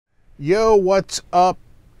Yo, what's up,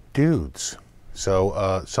 dudes?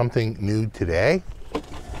 So, something new today.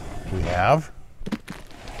 We have,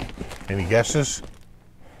 any guesses?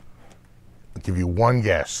 I'll give you one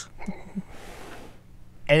guess.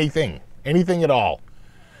 Anything at all.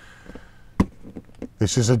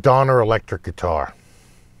 This is a Donner electric guitar.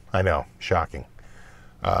 I know, shocking.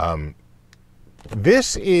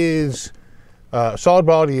 This is solid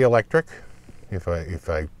body electric. If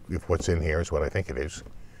what's in here is what I think it is.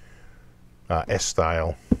 S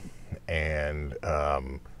style, and a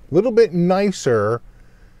little bit nicer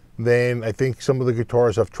than I think some of the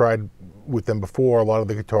guitars I've tried with them before. A lot of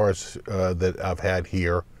the guitars that I've had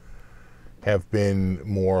here have been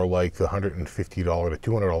more like the $150 to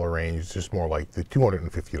 $200 range, just more like the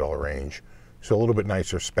 $250 range. So a little bit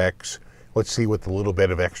nicer specs. Let's see what the little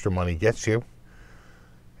bit of extra money gets you,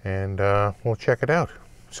 and we'll check it out.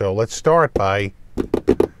 So let's start by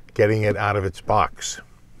getting it out of its box.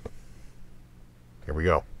 Here we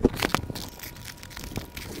go.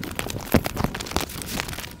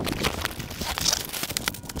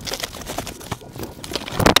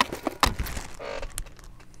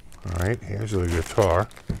 All right, here's the guitar.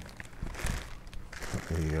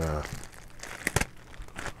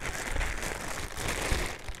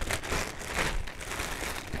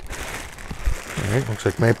 All right, looks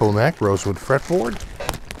like maple neck, rosewood fretboard.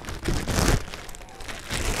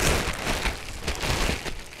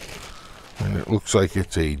 And it looks like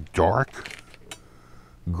it's a dark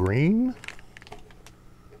green.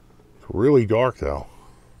 It's really dark though.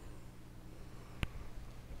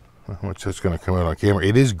 How much that's going to come out on camera?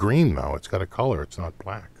 It is green though. It's got a color. It's not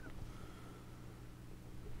black.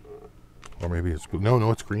 Or maybe it's blue.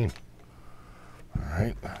 No, it's green. All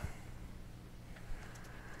right.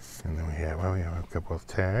 And then we have a couple of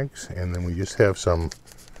tags, and then we just have some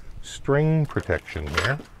string protection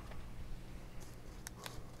here.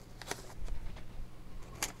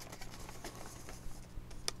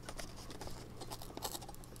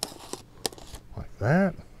 Like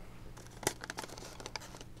that.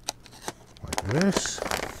 Like this.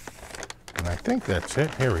 And I think that's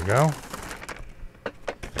it. Here we go.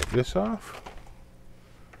 Take this off.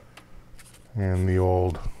 And the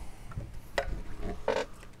old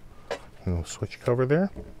little switch cover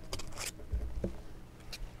there.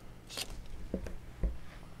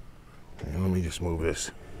 And let me just move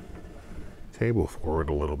this table forward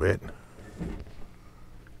a little bit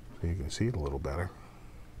so you can see it a little better.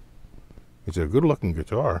 It's a good looking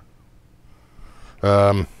guitar. We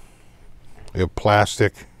have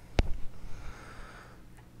plastic.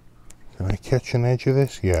 Can I catch an edge of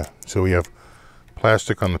this? Yeah. So we have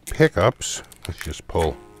plastic on the pickups. Let's just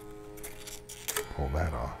pull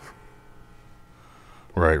that off.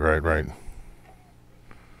 Right.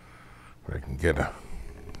 But I can get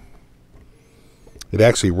it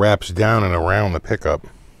actually wraps down and around the pickup.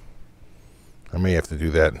 I may have to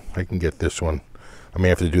do that. I can get this one. I may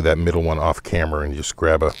have to do that middle one off camera and just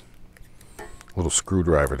grab a little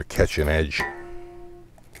screwdriver to catch an edge.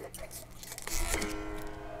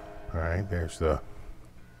 All right, there's the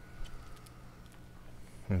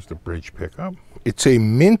bridge pickup. It's a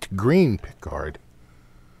mint green pickguard.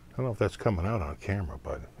 I don't know if that's coming out on camera,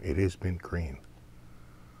 but it is mint green.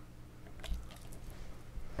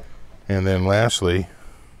 And then lastly,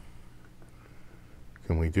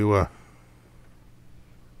 can we do a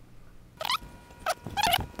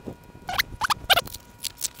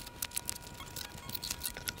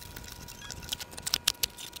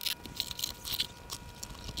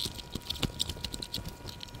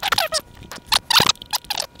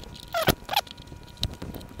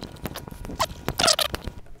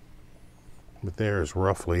But there's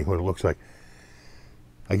roughly what it looks like.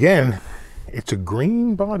 Again, it's a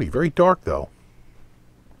green body, very dark though.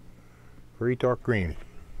 Very dark green,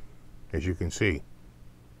 as you can see.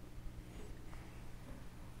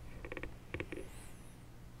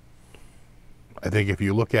 I think if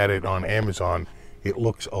you look at it on Amazon, it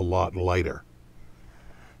looks a lot lighter.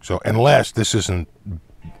 So unless this isn't,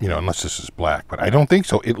 unless this is black, but I don't think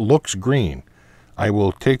so. It looks green. I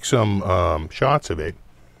will take some shots of it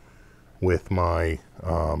with my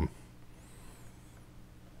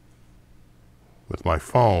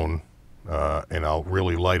phone, and I'll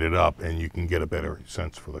really light it up, and you can get a better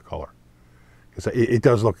sense for the color. Because it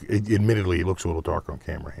does look, admittedly, it looks a little dark on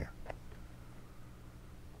camera here.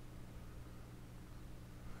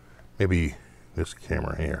 Maybe this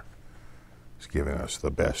camera here is giving us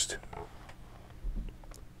the best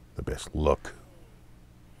look.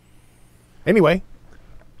 Anyway,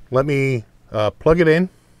 let me plug it in,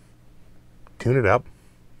 tune it up,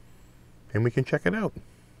 and we can check it out.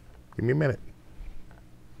 Give me a minute.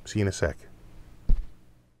 See you in a sec.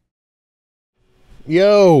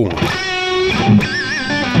 Yo!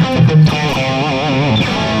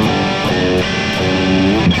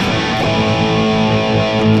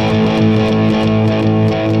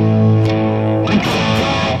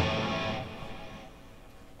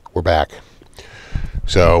 We're back.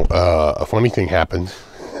 So, a funny thing happened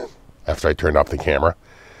after I turned off the camera.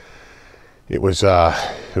 It was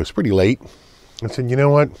pretty late. I said, you know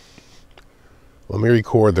what? Let me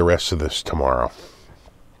record the rest of this tomorrow.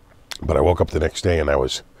 But I woke up the next day and I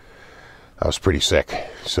was pretty sick.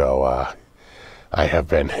 So, I have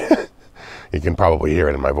been, you can probably hear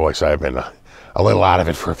it in my voice, I have been a little out of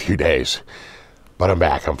it for a few days. But I'm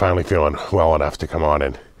back. I'm finally feeling well enough to come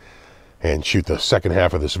on and shoot the second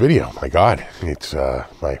half of this video. My God, it's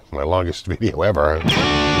my longest video ever.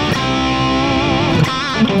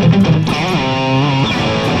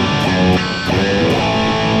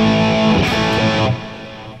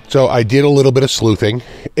 So I did a little bit of sleuthing.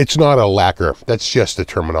 It's not a lacquer. That's just the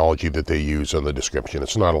terminology that they use on the description.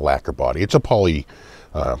 It's not a lacquer body. It's a I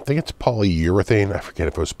think it's polyurethane. I forget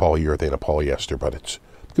if it was polyurethane or polyester, but it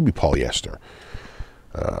could be polyester.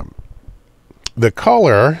 The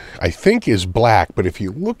color, I think, is black, but if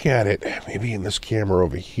you look at it, maybe in this camera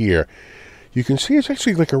over here, you can see it's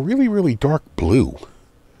actually like a really, really dark blue.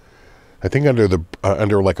 I think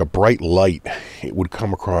under like a bright light, it would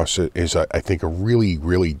come across as I think a really,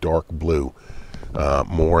 really dark blue,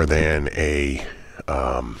 more than a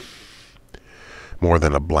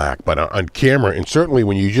black. But on camera, and certainly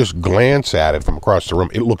when you just glance at it from across the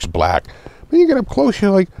room, it looks black. When you get up close,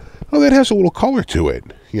 you're like, oh, that has a little color to it.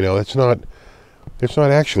 You know, it's not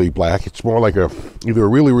actually black. It's more like either a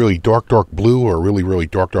really, really dark blue or a really, really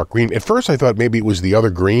dark green. At first, I thought maybe it was the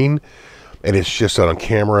other green. And it's just that on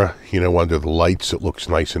camera, you know, under the lights, it looks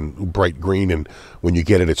nice and bright green. And when you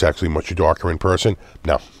get it, it's actually much darker in person.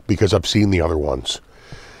 No, because I've seen the other ones.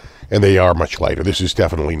 And they are much lighter. This is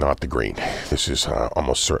definitely not the green. This is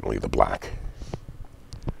almost certainly the black.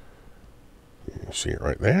 You see it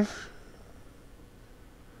right there.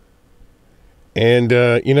 And,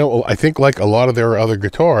 you know, I think like a lot of their other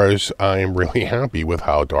guitars, I am really happy with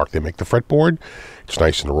how dark they make the fretboard. It's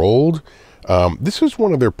nice and rolled. This is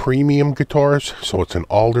one of their premium guitars, so it's an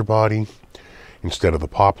alder body instead of the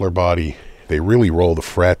poplar body. They really roll the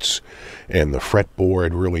frets and the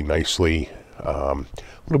fretboard really nicely. A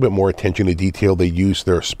little bit more attention to detail. They use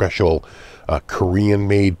their special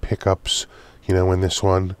Korean-made pickups, you know, in this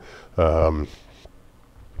one. And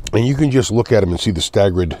you can just look at them and see the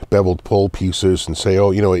staggered beveled pull pieces and say, oh,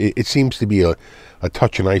 you know, it seems to be a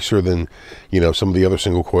touch nicer than, you know, some of the other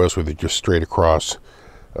single coils where they're just straight across.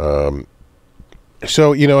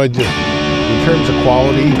 So, you know, in terms of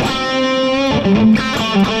quality,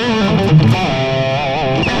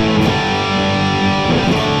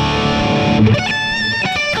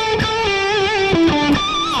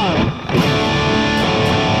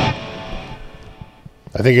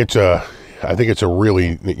 I think it's a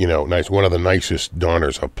really, you know, nice, one of the nicest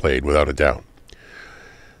Donners I've played, without a doubt.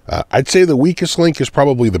 I'd say the weakest link is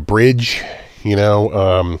probably the bridge, you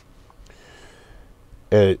know.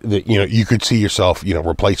 You know, you could see yourself, you know,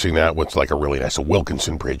 replacing that with like a really nice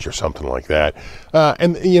Wilkinson bridge or something like that.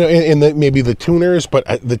 And, you know, and maybe the tuners, but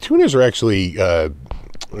the tuners are actually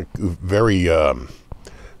very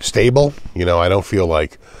stable. You know, I don't feel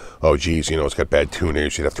like, oh, geez, you know, it's got bad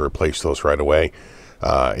tuners, you'd have to replace those right away.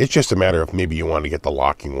 It's just a matter of maybe you want to get the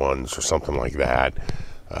locking ones or something like that.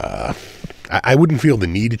 I wouldn't feel the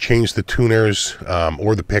need to change the tuners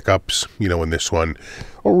or the pickups, you know, in this one,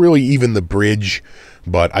 or really even the bridge.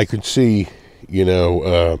 But I could see, you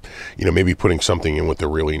know, maybe putting something in with the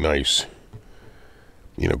really nice,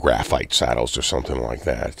 you know, graphite saddles or something like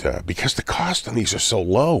that, because the cost on these are so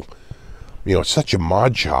low. You know, it's such a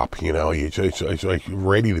mod shop. You know, it's like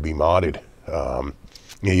ready to be modded. You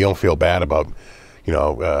know, you don't feel bad about, you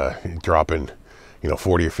know, dropping, you know,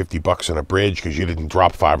 40 or 50 bucks on a bridge because you didn't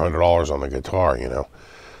drop $500 on the guitar. You know,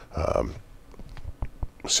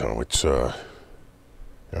 so it's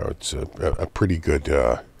you know, it's a pretty good,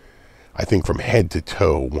 I think from head to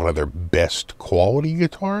toe, one of their best quality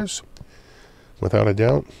guitars, without a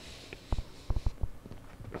doubt.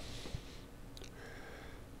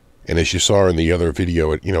 And as you saw in the other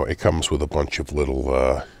video, you know, it comes with a bunch of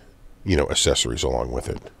little, you know, accessories along with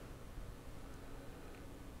it.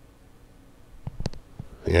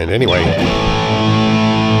 And anyway,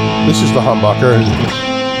 this is the humbucker.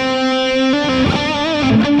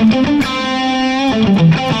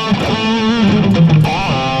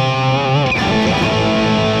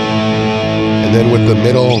 And then with the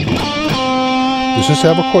middle, does this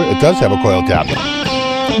have a coil? It does have a coil tap.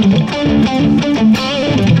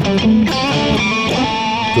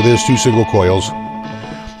 So there's two single coils.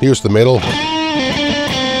 Here's the middle.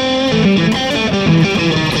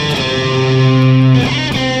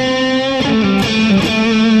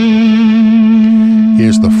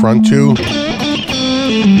 Here's the front two.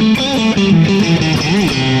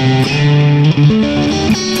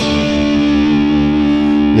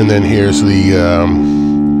 And then here's the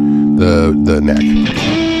neck.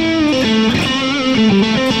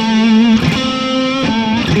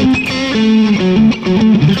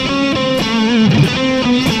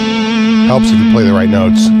 Helps if you play the right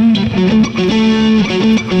notes.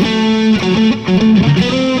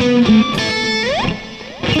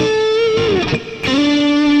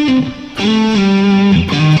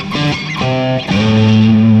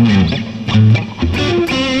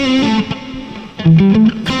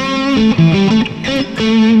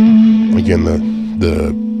 Again,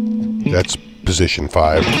 that's position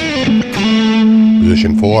 5,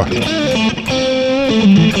 position 4,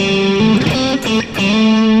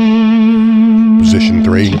 position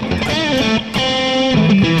 3,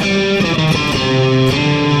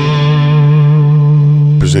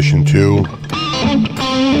 position 2. You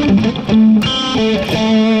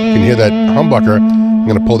can hear that humbucker. I'm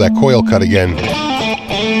going to pull that coil cut again.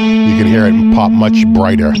 You can hear it pop much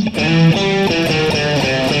brighter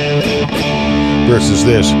versus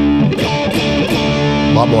this.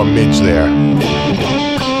 A lot more mids there.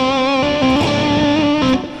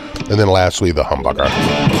 And then lastly, the humbucker.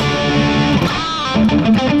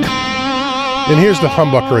 And here's the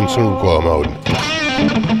humbucker in single coil mode.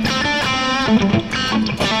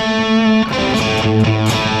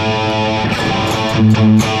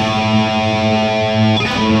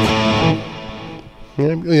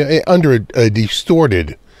 Under a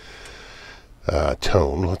distorted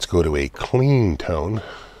tone, let's go to a clean tone.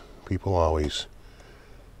 People always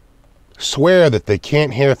swear that they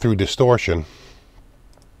can't hear through distortion.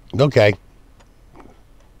 Okay.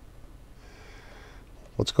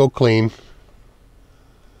 Let's go clean.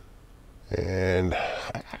 And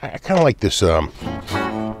I kind of like this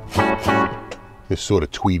this sort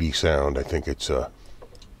of tweedy sound. I think it's I'm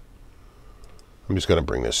just going to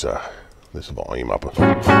bring this this volume up.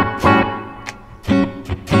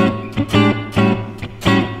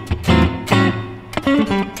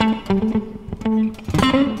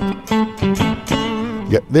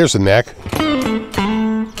 Yeah, there's the neck.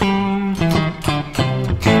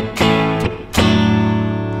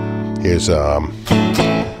 Here's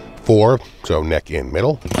 4, so neck in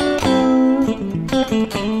middle. You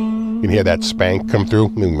can hear that spank come through.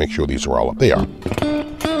 Let me make sure these are all up. They are.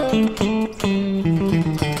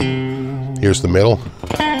 Here's the middle.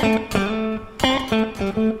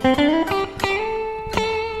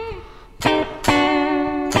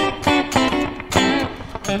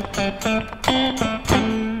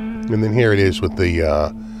 And then here it is with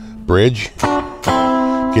the bridge.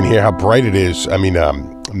 You can hear how bright it is. I mean,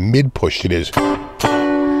 mid-pushed it is.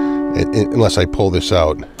 Unless I pull this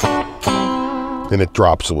out, then it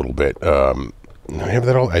drops a little bit. I have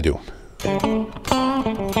that all? I do.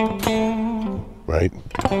 Right?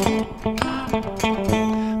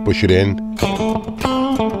 Push it in.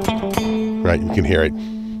 Right, you can hear it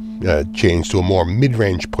change to a more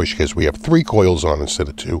mid-range push because we have 3 coils on instead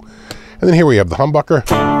of 2. And then here we have the humbucker.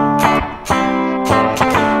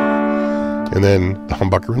 And then the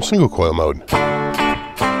humbucker in single coil mode.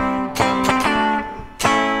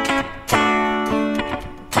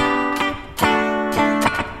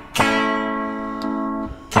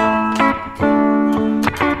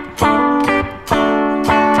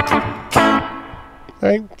 All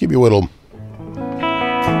right, give you a little.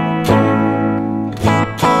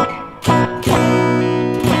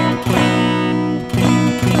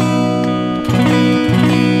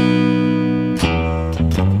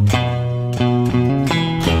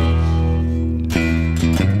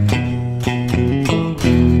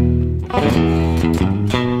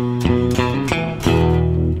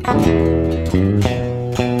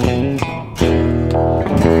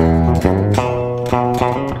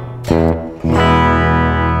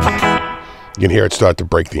 You can hear it start to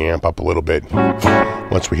break the amp up a little bit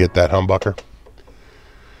once we hit that humbucker.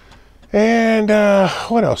 And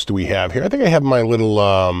what else do we have here? I think I have my little,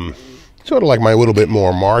 sort of like my little bit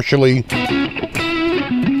more Marshall-y.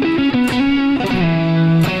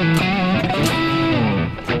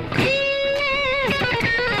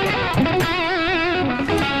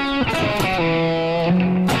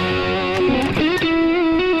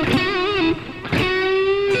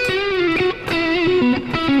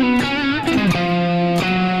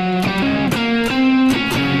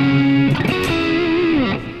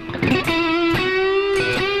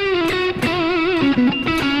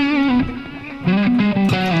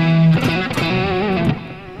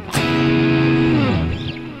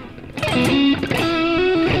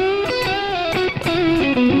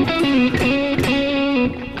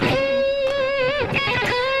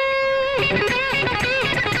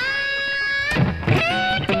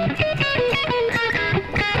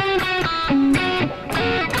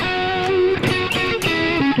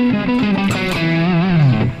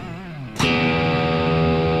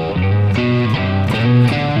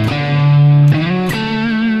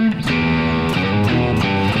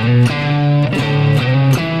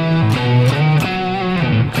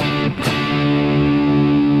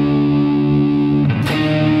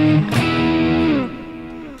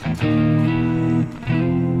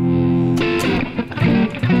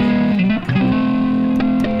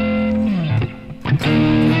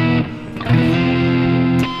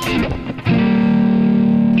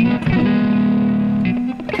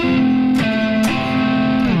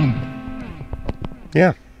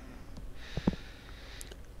 yeah,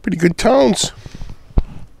 pretty good tones.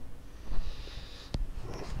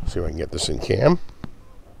 See if I can get this in cam.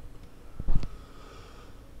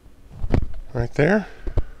 Right there.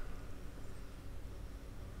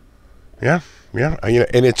 Yeah, yeah.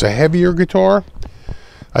 And it's a heavier guitar,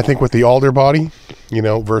 I think, with the alder body,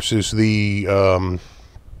 versus the,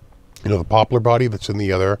 the poplar body that's in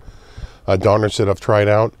the other Donners that I've tried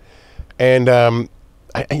out. And,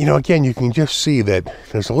 again, you can just see that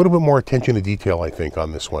there's a little bit more attention to detail, I think,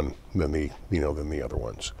 on this one than the other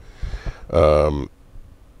ones.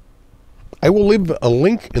 I will leave a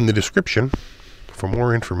link in the description for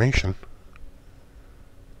more information.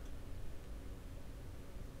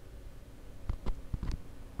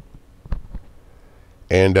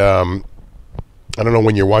 And I don't know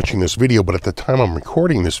when you're watching this video, but at the time I'm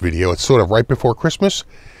recording this video, it's sort of right before Christmas.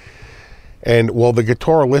 And well, the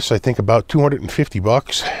guitar lists, I think, about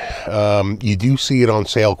 $250. You do see it on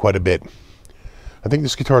sale quite a bit. I think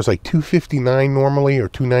this guitar is like $259 normally, or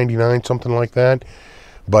 $299, something like that.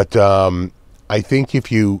 But I think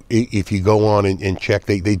if you go on and check,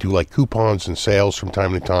 they do like coupons and sales from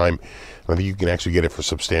time to time. I think you can actually get it for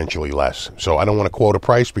substantially less. So I don't want to quote a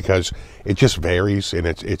price because it just varies, and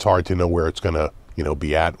it's hard to know where it's going to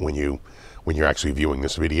be at when you're actually viewing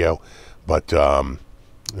this video. But Donna's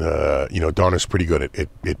pretty good at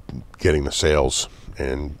getting the sales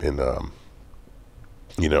and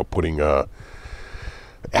putting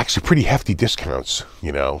actually pretty hefty discounts,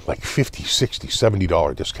 like $50, $60,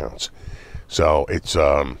 $70 discounts. So it's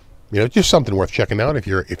just something worth checking out if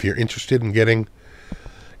you're interested in getting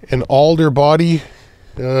an alder body,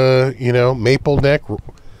 maple neck.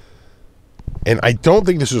 And I don't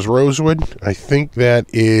think this is rosewood. I think that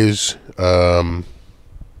is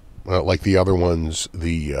like the other ones,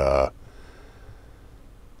 the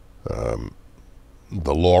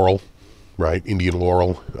laurel, right? Indian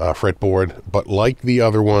laurel fretboard. But like the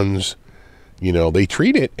other ones, they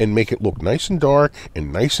treat it and make it look nice and dark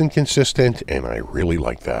and nice and consistent, and I really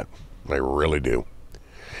like that. I really do.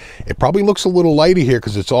 It probably looks a little lighter here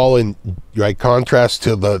because it's all in contrast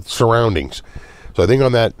to the surroundings. So I think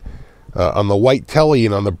on that, on the white telly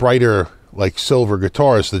and on the brighter like silver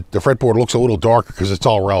guitars, the fretboard looks a little darker because it's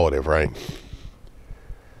all relative, right?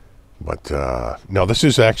 But no, this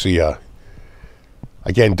is actually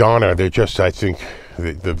again, Donna. They're just, I think,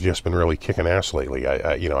 they've just been really kicking ass lately.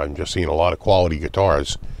 I'm just seeing a lot of quality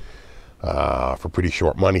guitars for pretty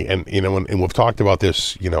short money, and and we've talked about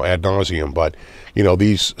this, ad nauseum. But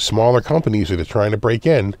these smaller companies that are trying to break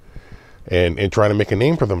in and trying to make a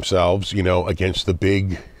name for themselves, against the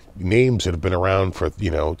big names that have been around for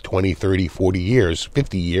 20, 30, 40 years,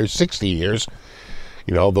 50 years, 60 years.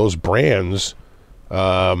 Those brands,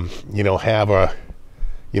 have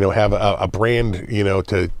a brand,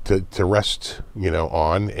 to rest,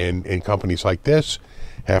 on, and companies like this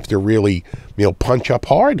have to really, punch up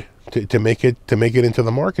hard to make it into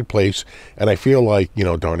the marketplace. And I feel like,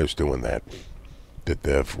 Donna's doing that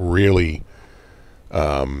they've really,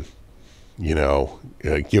 given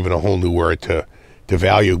a whole new word to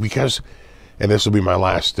value, because, and this will be my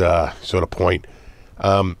last, sort of point.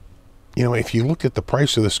 If you looked at the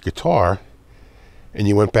price of this guitar, and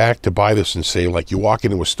you went back to buy this and say, like, you walk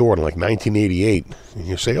into a store in like 1988, and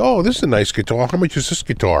you say, oh, this is a nice guitar. How much is this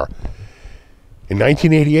guitar? In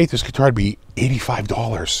 1988, this guitar would be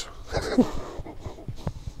 $85.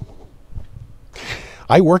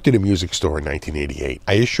 I worked at a music store in 1988.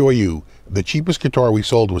 I assure you, the cheapest guitar we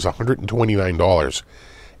sold was $129,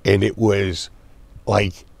 and it was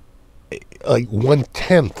like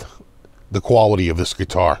 1/10 the quality of this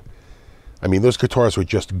guitar. I mean, those guitars were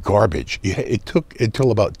just garbage. It took until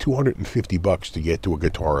about $250 to get to a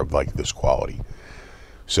guitar of like this quality.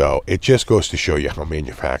 So it just goes to show you how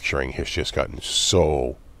manufacturing has just gotten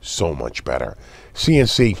so much better.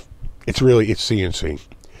 CNC, it's CNC,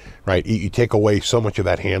 right? You take away so much of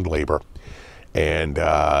that hand labor, and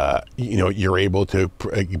you're able to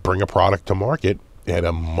bring a product to market at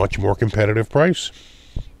a much more competitive price.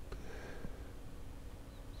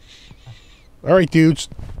 All right, dudes.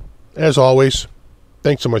 As always,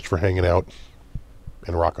 thanks so much for hanging out,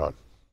 and rock on.